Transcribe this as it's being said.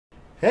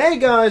Hey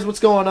guys, what's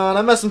going on?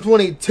 I'm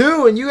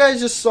SM22, and you guys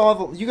just saw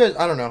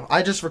I don't know,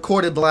 I just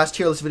recorded the last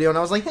tier list video, and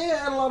I was like, hey, I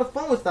had a lot of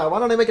fun with that. Why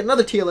don't I make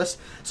another tier list?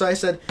 So I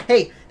said,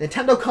 hey,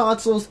 Nintendo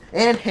consoles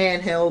and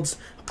handhelds.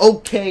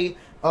 Okay,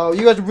 you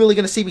guys are really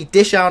gonna see me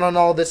dish out on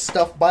all this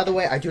stuff. By the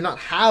way, I do not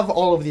have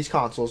all of these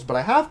consoles, but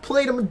I have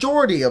played a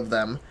majority of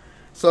them.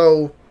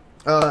 So,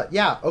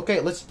 yeah, okay,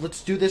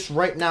 let's do this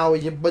right now.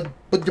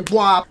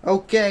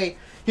 Okay,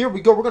 here we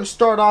go. We're gonna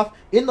start off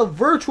in the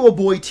Virtual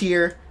Boy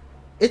tier.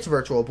 It's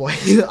Virtual Boy,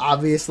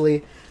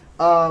 obviously.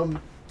 I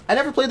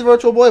never played the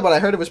Virtual Boy, but I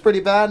heard it was pretty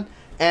bad.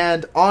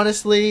 And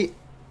honestly,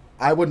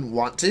 I wouldn't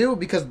want to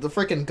because the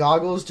freaking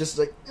goggles just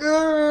like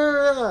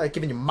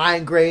giving you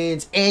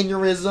migraines,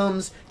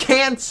 aneurysms,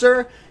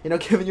 cancer. You know,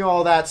 giving you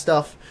all that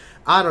stuff.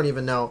 I don't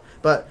even know.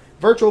 But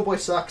Virtual Boy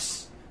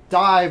sucks.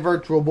 Die,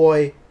 Virtual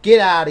Boy. Get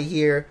out of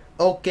here.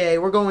 Okay,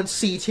 we're going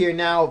C tier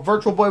now.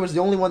 Virtual Boy was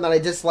the only one that I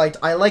disliked.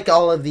 I like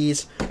all of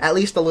these, at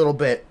least a little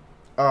bit.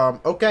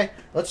 Okay,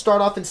 let's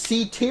start off in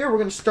C tier. We're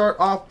going to start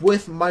off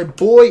with my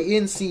boy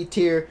in C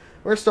tier.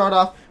 We're going to start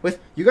off with,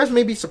 you guys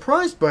may be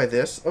surprised by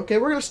this. Okay,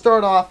 we're going to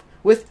start off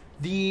with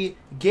the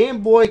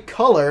Game Boy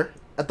Color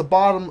at the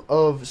bottom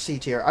of C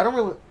tier. I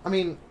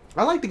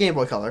like the Game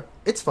Boy Color.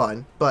 It's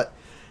fine, but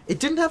it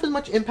didn't have as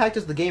much impact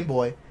as the Game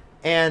Boy.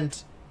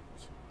 And,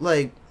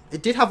 like,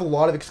 it did have a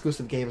lot of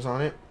exclusive games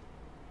on it.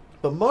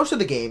 But most of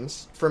the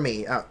games, for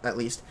me, at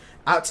least,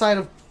 outside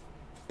of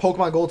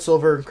Pokemon Gold,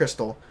 Silver, and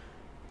Crystal,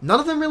 none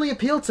of them really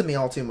appealed to me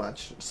all too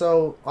much.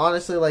 So,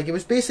 honestly, like, it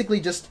was basically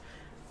just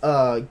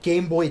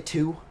Game Boy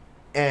 2,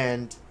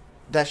 and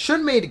that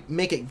should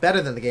make it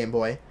better than the Game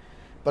Boy.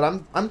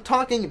 But I'm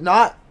talking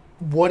not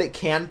what it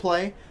can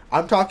play.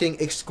 I'm talking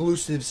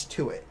exclusives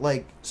to it.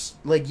 Like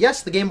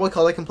yes, the Game Boy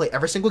Color can play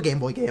every single Game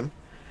Boy game,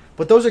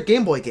 but those are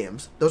Game Boy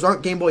games. Those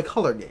aren't Game Boy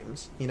Color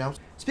games, you know?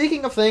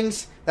 Speaking of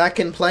things that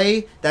can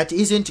play that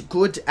isn't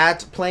good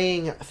at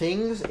playing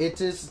things,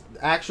 it is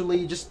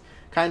actually just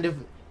kind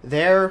of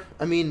there.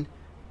 I mean,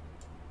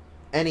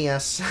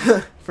 NES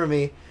for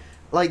me.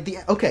 Like, the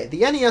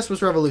NES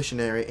was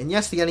revolutionary, and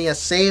yes, the NES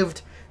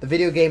saved the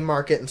video game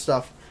market and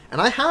stuff,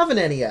 and I have an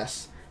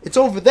NES. It's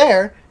over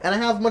there, and I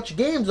have much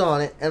games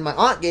on it, and my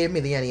aunt gave me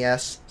the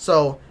NES,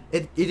 so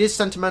it is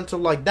sentimental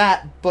like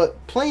that,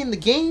 but playing the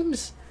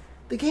games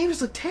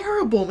look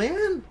terrible,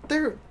 man.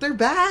 They're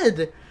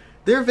bad.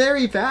 They're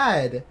very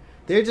bad.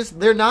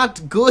 They're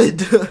not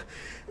good.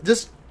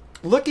 Just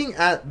looking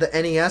at the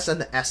NES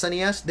and the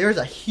SNES, there's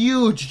a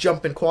huge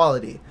jump in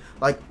quality.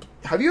 Like,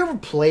 have you ever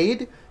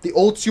played the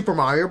old Super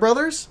Mario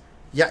Brothers?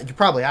 Yeah, you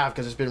probably have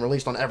because it's been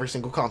released on every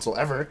single console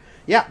ever.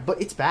 Yeah, but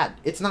it's bad.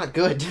 It's not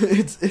good.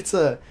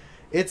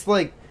 It's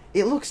like,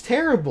 it looks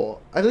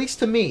terrible. At least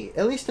to me.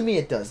 At least to me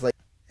it does. Like,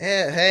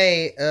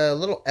 hey,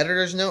 little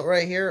editor's note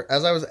right here.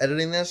 As I was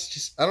editing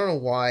this, I don't know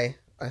why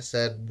I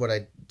said what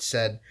I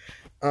said.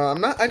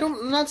 I'm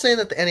not saying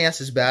that the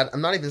NES is bad.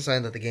 I'm not even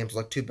saying that the games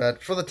look too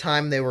bad. For the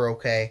time, they were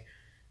okay.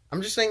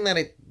 I'm just saying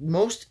that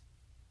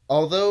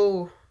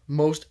although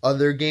most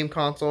other game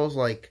consoles,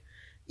 like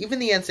even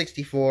the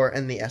N64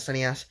 and the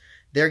SNES,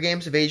 their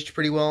games have aged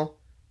pretty well,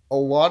 a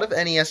lot of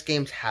NES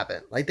games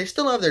haven't. Like, they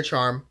still have their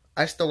charm.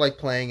 I still like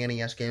playing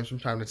NES games from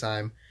time to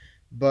time.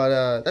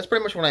 But, that's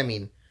pretty much what I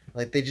mean.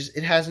 Like,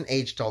 it hasn't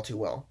aged all too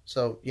well.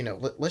 So, you know,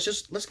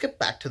 let's get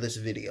back to this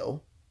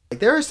video.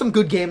 Like, there are some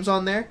good games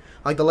on there.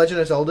 Like, The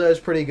Legend of Zelda is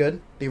pretty good.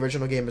 The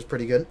original game is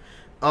pretty good.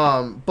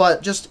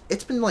 But just,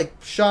 it's been, like,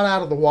 shot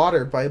out of the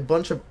water by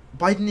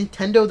by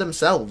Nintendo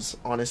themselves,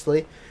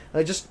 honestly.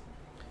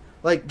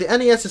 Like, the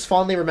NES is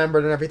fondly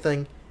remembered and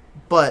everything,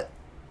 but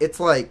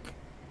it's like,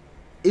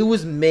 it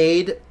was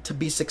made to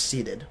be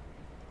succeeded.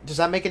 Does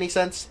that make any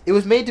sense? It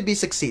was made to be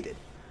succeeded.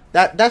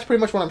 That's pretty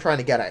much what I'm trying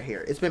to get at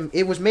here.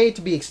 It was made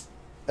to be,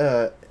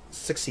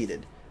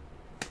 succeeded.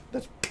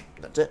 That's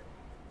it.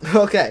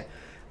 Okay.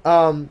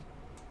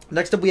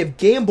 Next up we have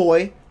Game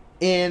Boy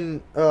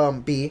in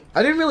B.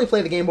 I didn't really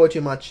play the Game Boy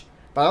too much,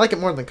 but I like it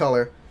more than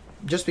Color,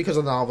 just because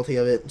of the novelty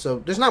of it. So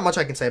there's not much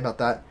I can say about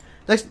that.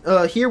 Next,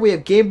 here we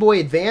have Game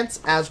Boy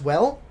Advance as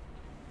well.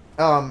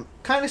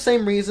 Kind of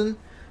same reason.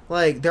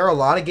 Like, there are a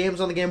lot of games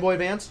on the Game Boy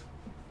Advance.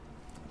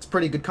 It's a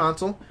pretty good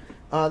console.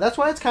 That's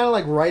why it's kind of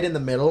like right in the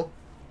middle,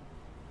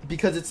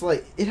 because it's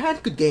like, it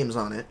had good games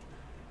on it,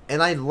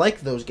 and I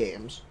like those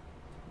games.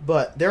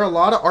 But there are a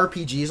lot of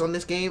RPGs on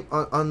this game,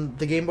 on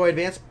the Game Boy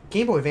Advance.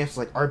 Game Boy Advance is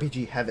like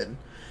RPG heaven.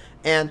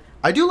 And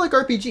I do like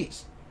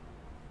RPGs,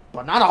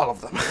 but not all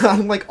of them. I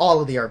don't like all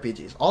of the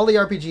RPGs. All the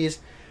RPGs,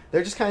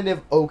 they're just kind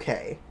of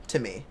okay to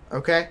me,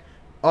 okay?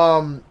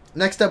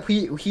 Next up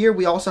here,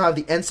 we also have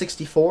the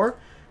N64.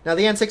 Now,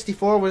 the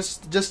N64 was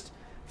just,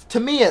 to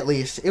me at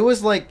least, it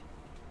was like,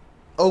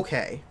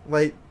 okay.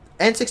 Like,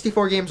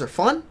 N64 games are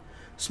fun.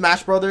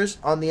 Smash Brothers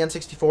on the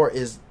N64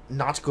 is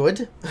not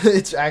good.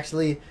 It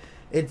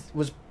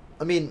was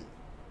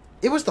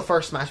the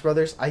first Smash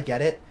Brothers, I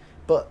get it,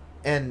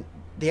 and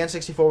the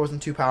N64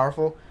 wasn't too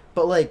powerful,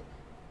 but, like,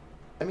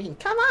 I mean,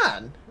 come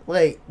on.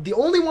 Like, the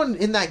only one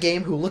in that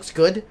game who looks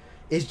good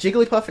is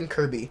Jigglypuff and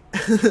Kirby,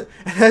 and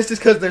that's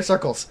just because they're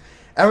circles.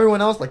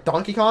 Everyone else, like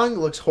Donkey Kong,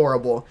 looks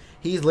horrible.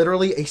 He's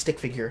literally a stick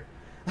figure.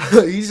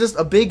 He's just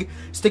a big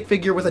stick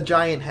figure with a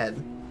giant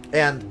head.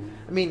 And,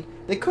 I mean,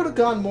 they could have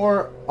gone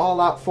more all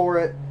out for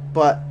it,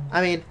 but,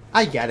 I mean,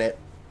 I get it.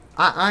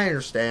 I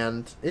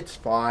understand. It's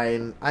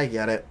fine. I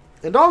get it.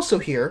 And also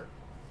here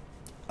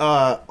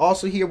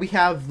we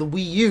have the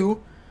Wii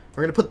U.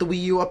 We're going to put the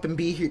Wii U up in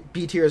B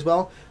tier as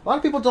well. A lot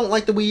of people don't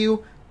like the Wii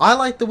U. I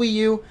like the Wii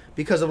U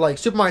because of, like,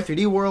 Super Mario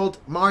 3D World,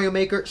 Mario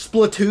Maker,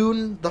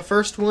 Splatoon, the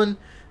first one.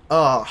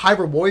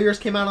 Hyrule Warriors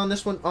came out on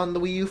this one, on the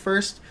Wii U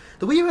first.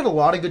 The Wii U had a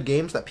lot of good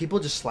games that people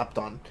just slept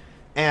on.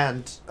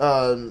 And,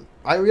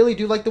 I really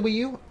do like the Wii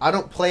U. I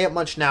don't play it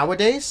much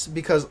nowadays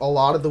because a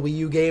lot of the Wii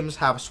U games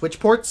have Switch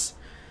ports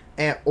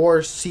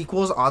or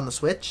sequels on the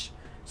Switch.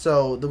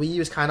 So the Wii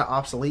U is kind of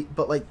obsolete.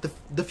 But, like,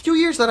 the few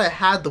years that I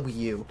had the Wii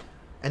U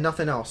and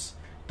nothing else,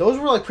 those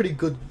were, like, pretty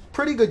good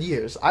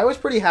years. I was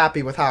pretty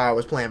happy with how I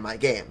was playing my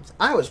games.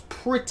 I was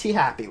pretty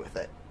happy with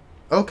it.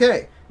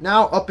 Okay,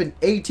 now up in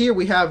A tier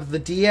we have the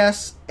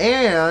DS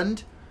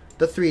and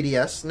the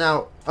 3DS.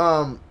 Now,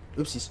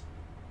 oopsies.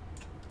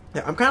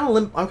 Yeah, I'm kind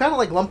of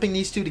like lumping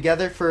these two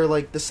together for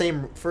like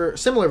for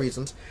similar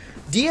reasons.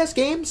 DS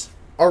games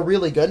are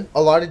really good.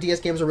 A lot of DS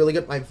games are really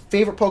good. My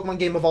favorite Pokemon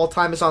game of all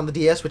time is on the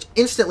DS, which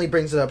instantly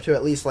brings it up to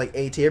at least like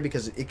A tier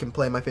because it can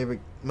play my favorite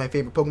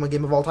Pokemon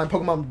game of all time,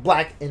 Pokemon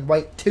Black and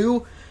White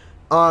 2.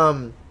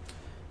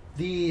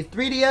 The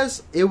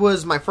 3DS, it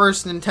was my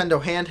first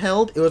Nintendo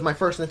handheld. It was my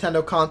first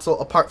Nintendo console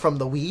apart from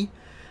the Wii,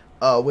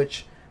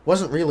 which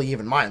wasn't really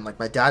even mine. Like,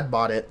 my dad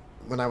bought it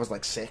when I was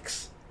like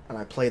 6, and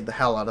I played the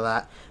hell out of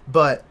that.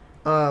 But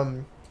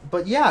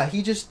yeah,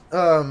 he just,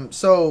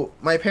 so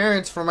my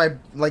parents for my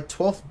like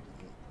 12th,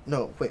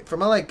 no, wait, for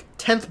my like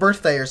 10th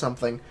birthday or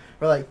something,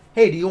 were like,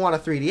 hey, do you want a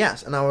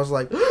 3DS? And I was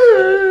like,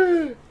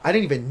 I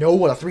didn't even know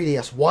what a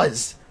 3DS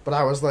was, but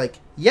I was like,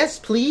 yes,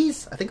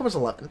 please. I think I was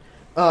 11.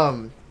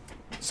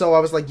 So I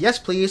was like, yes,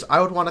 please, I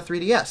would want a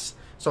 3DS.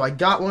 So I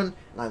got one,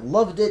 and I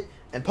loved it,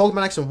 and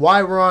Pokemon X and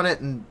Y were on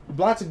it, and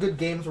lots of good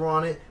games were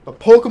on it, but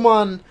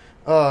Pokemon,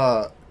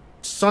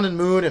 Sun and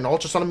Moon and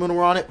Ultra Sun and Moon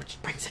were on it, which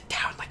brings it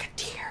down like a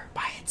tier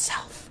by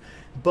itself.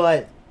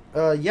 But,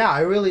 yeah,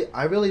 I really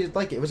did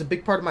like it. It was a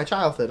big part of my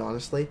childhood,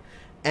 honestly.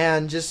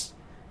 And just,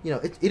 you know,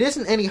 it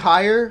isn't any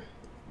higher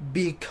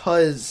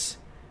because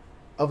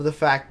of the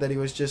fact that it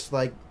was just,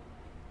 like,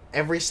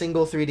 every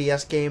single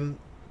 3DS game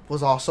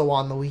was also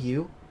on the Wii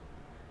U.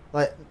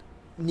 Like,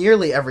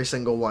 nearly every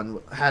single one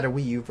had a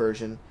Wii U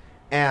version.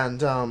 And,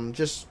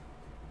 just,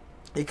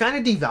 it kind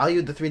of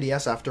devalued the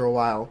 3DS after a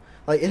while.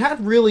 Like, it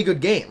had really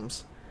good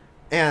games.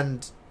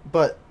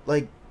 But,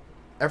 like,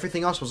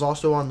 everything else was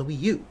also on the Wii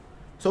U.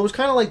 So it was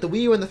kind of like the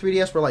Wii U and the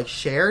 3DS were, like,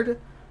 shared,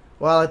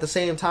 while at the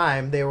same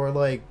time they were,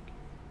 like,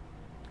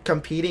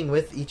 competing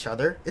with each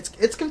other.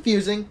 It's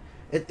confusing.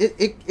 It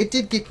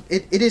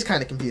is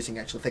kind of confusing,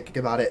 actually, thinking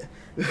about it.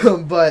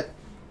 But,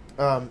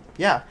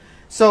 yeah.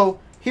 So,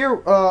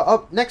 here,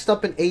 next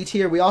up in A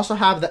tier, we also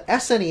have the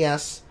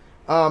SNES.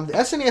 The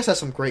SNES has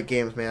some great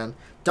games, man.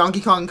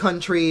 Donkey Kong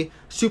Country,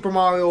 Super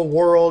Mario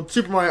World,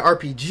 Super Mario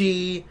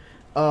RPG.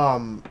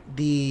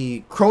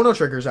 The Chrono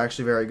Trigger is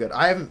actually very good.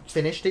 I haven't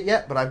finished it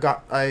yet, but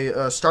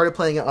I started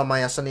playing it on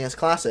my SNES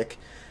Classic,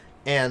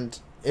 and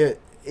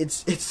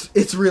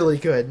it's really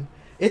good.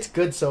 It's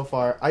good so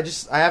far. I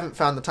haven't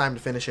found the time to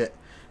finish it.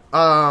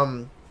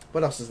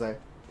 What else is there?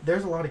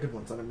 There's a lot of good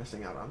ones that I'm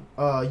missing out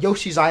on.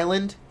 Yoshi's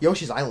Island.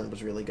 Yoshi's Island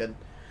was really good.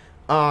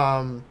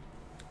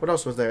 What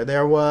else was there?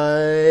 There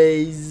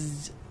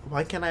was...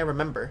 Why can't I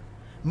remember?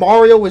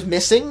 Mario was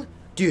missing.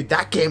 Dude,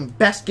 that game,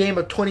 best game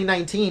of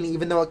 2019,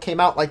 even though it came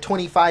out like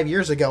 25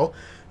 years ago.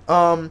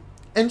 And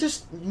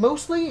just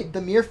mostly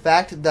the mere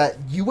fact that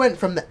you went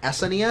from the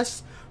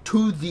SNES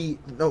to the...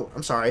 No,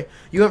 I'm sorry.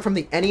 You went from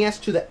the NES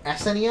to the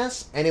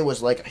SNES, and it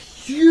was like a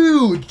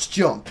huge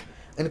jump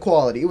in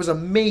quality. It was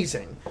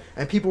amazing.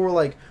 And people were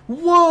like,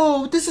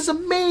 whoa, this is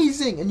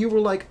amazing. And you were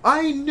like,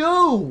 I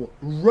know,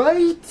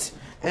 right?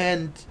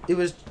 And it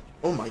was,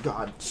 oh my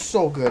god,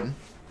 so good.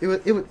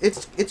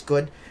 It's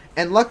good.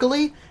 And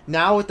luckily,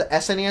 now with the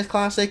SNES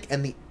Classic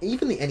and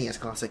even the NES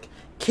Classic,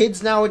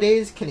 kids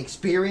nowadays can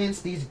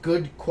experience these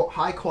good,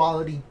 high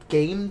quality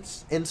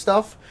games and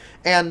stuff.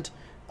 And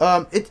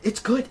it's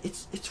good.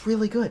 It's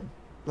really good.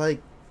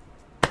 Like,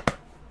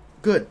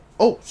 good.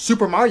 Oh,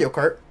 Super Mario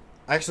Kart.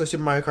 Actually,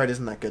 Super Mario Kart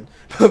isn't that good,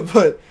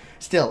 but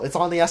still, it's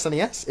on the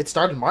SNES. It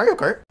started Mario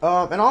Kart.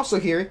 And also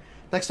here,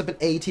 next up in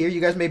A tier,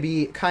 you guys may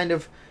be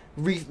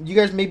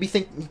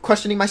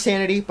questioning my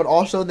sanity, but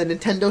also the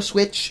Nintendo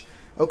Switch.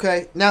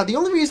 Okay, now the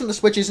only reason the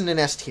Switch isn't in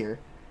S tier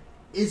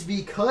is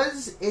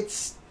because it's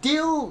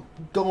still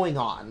going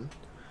on.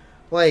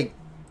 Like,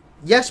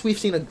 yes, we've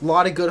seen a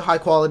lot of good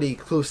high-quality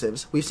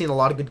exclusives. We've seen a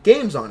lot of good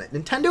games on it.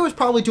 Nintendo is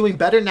probably doing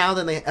better now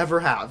than they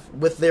ever have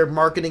with their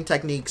marketing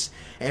techniques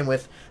and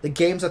with the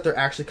games that they're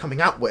actually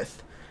coming out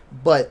with.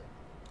 But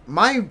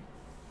I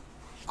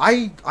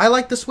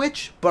like the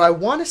Switch, but I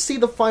want to see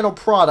the final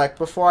product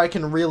before I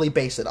can really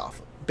base it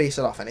off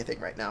anything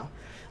right now.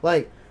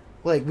 Like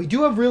we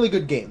do have really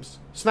good games.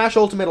 Smash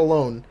Ultimate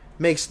alone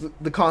makes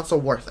the console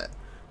worth it.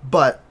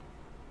 But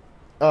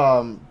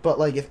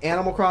like if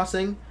Animal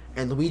Crossing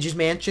and Luigi's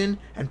Mansion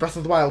and Breath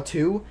of the Wild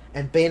 2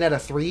 and Bayonetta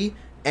 3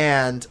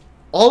 and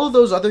all of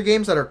those other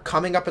games that are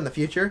coming up in the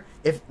future,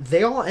 if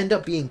they all end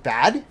up being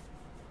bad,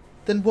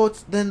 then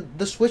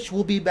the Switch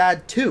will be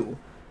bad too.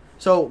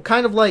 So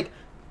kind of like,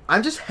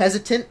 I'm just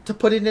hesitant to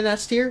put it in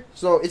S tier,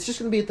 so it's just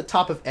going to be at the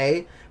top of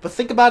A, but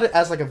think about it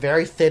as like a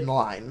very thin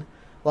line.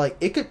 Like,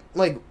 it could,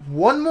 like,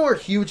 one more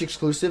huge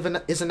exclusive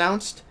is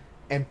announced,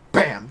 and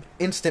bam,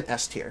 instant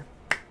S tier.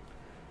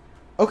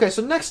 Okay,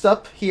 so next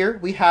up here,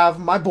 we have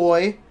my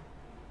boy.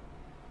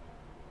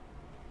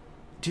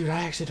 Dude,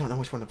 I actually don't know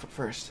which one to put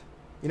first.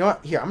 You know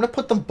what? Here, I'm going to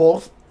put them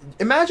both.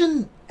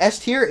 Imagine S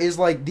tier is,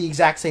 like, the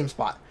exact same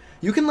spot.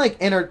 You can,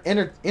 like,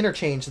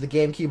 interchange the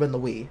GameCube and the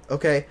Wii,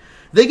 okay?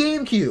 The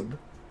GameCube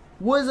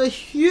was a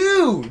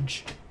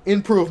huge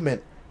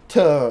improvement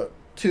to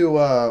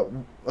the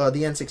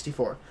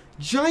N64.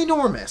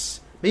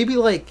 Ginormous. Maybe,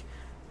 like,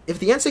 if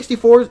the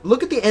N64...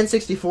 Look at the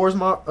N64's...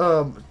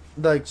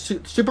 like,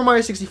 Super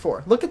Mario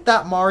 64. Look at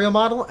that Mario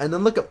model, and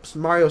then look at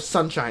Mario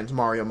Sunshine's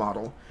Mario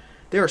model.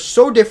 They are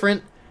so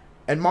different,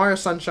 and Mario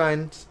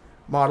Sunshine's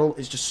model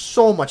is just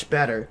so much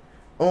better.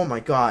 Oh my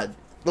god.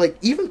 Like,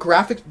 even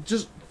graphics...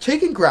 Just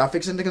taking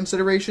graphics into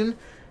consideration,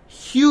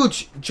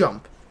 huge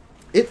jump.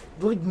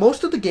 Like,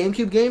 most of the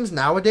GameCube games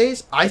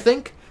nowadays, I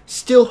think,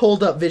 still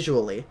hold up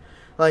visually.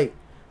 Like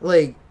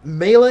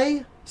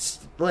Melee...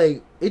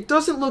 Like, it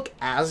doesn't look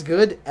as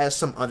good as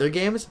some other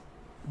games,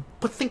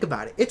 but think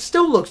about it. It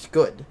still looks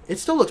good. It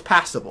still looks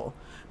passable.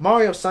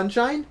 Mario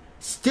Sunshine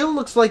still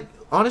looks like,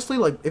 honestly,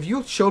 like, if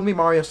you showed me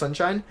Mario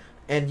Sunshine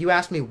and you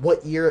asked me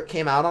what year it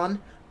came out on,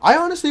 I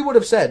honestly would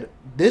have said,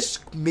 this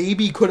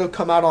maybe could have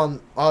come out on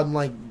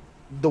like,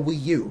 the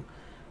Wii U.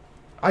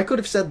 I could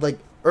have said, like,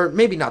 or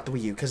maybe not the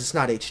Wii U, because it's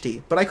not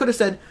HD, but I could have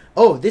said,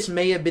 oh, this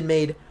may have been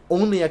made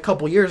only a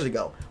couple years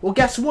ago. Well,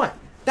 guess what?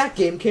 That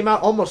game came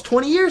out almost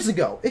 20 years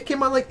ago. It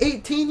came out like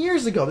 18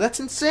 years ago. That's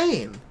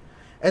insane.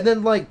 And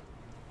then, like,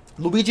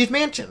 Luigi's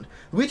Mansion.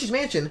 Luigi's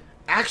Mansion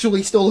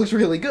actually still looks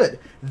really good.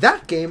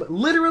 That game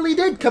literally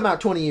did come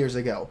out 20 years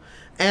ago.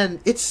 And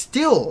it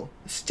still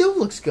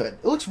looks good.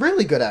 It looks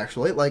really good,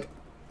 actually. Like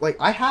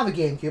I have a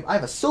GameCube. I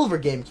have a silver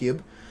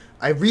GameCube.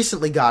 I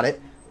recently got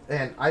it,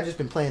 and I've just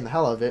been playing the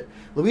hell out of it.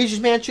 Luigi's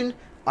Mansion,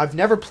 I've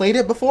never played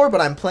it before, but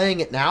I'm playing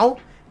it now,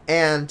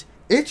 and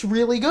it's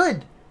really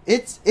good.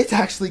 It's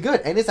actually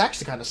good, and it's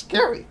actually kind of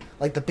scary.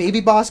 Like, the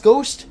baby boss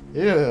ghost,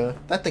 yeah,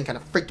 that thing kind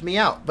of freaked me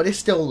out, but it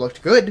still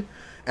looked good.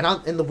 And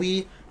the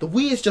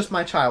Wii is just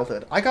my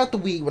childhood. I got the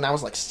Wii when I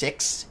was like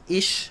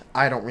 6-ish.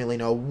 I don't really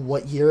know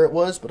what year it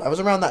was, but I was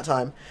around that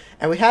time.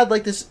 And we had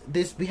like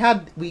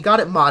we got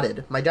it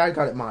modded. My dad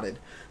got it modded.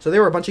 So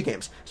there were a bunch of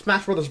games.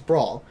 Smash Brothers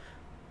Brawl.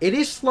 It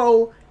is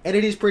slow, and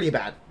it is pretty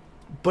bad.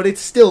 But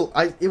it's still,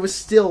 it was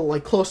still,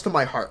 like, close to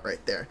my heart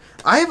right there.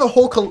 I have a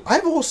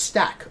whole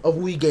stack of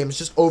Wii games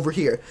just over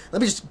here.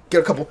 Let me just get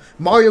a couple.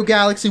 Mario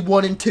Galaxy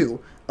 1 and 2.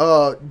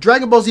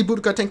 Dragon Ball Z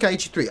Budokai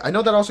Tenkaichi 3. I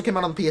know that also came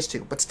out on the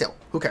PS2, but still,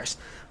 who cares?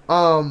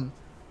 Legend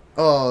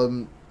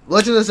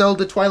of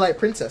Zelda Twilight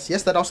Princess.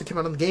 Yes, that also came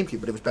out on the GameCube,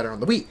 but it was better on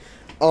the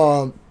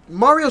Wii.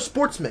 Mario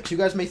Sports Mix. You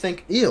guys may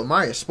think, ew,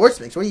 Mario Sports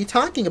Mix. What are you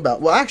talking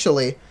about? Well,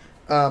 actually,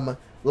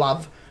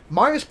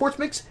 Mario Sports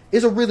Mix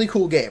is a really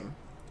cool game.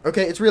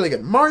 Okay, it's really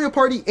good. Mario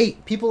Party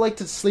 8. People like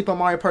to sleep on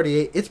Mario Party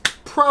 8. It's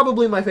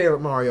probably my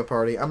favorite Mario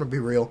Party. I'm gonna be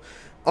real.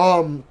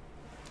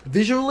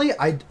 Visually,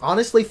 I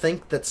honestly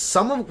think that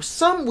some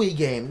Wii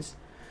games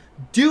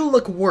do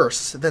look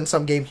worse than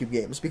some GameCube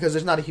games because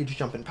there's not a huge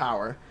jump in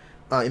power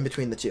in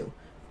between the two.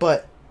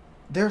 But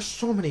there are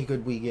so many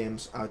good Wii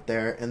games out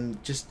there,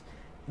 and just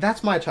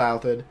that's my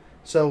childhood.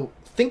 So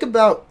think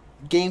about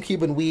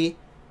GameCube and Wii.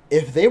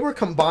 If they were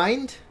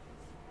combined,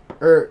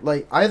 or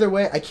like either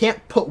way, I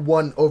can't put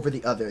one over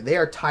the other. They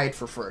are tied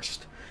for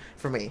first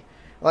for me.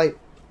 Like,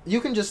 you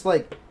can just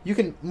you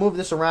can move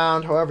this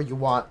around however you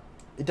want.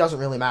 It doesn't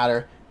really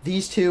matter.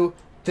 These two,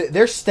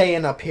 they're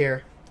staying up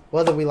here,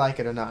 whether we like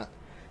it or not.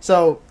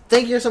 So,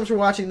 thank you so much for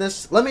watching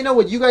this. Let me know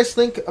what you guys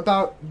think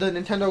about the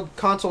Nintendo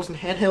consoles and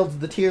handhelds,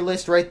 the tier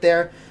list right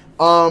there.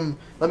 Let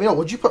me know,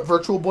 would you put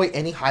Virtual Boy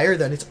any higher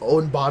than its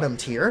own bottom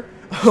tier?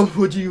 What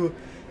would you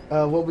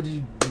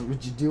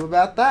do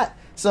about that?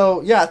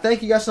 So, yeah,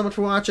 thank you guys so much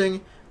for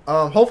watching.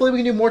 Hopefully we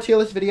can do more tier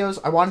list videos.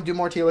 I want to do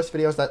more tier list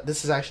videos.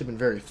 This has actually been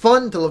very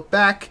fun to look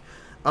back.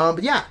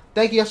 But yeah,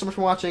 thank you guys so much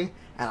for watching,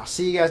 and I'll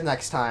see you guys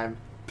next time.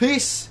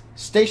 Peace,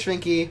 stay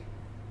shrinky,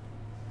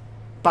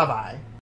 bye-bye.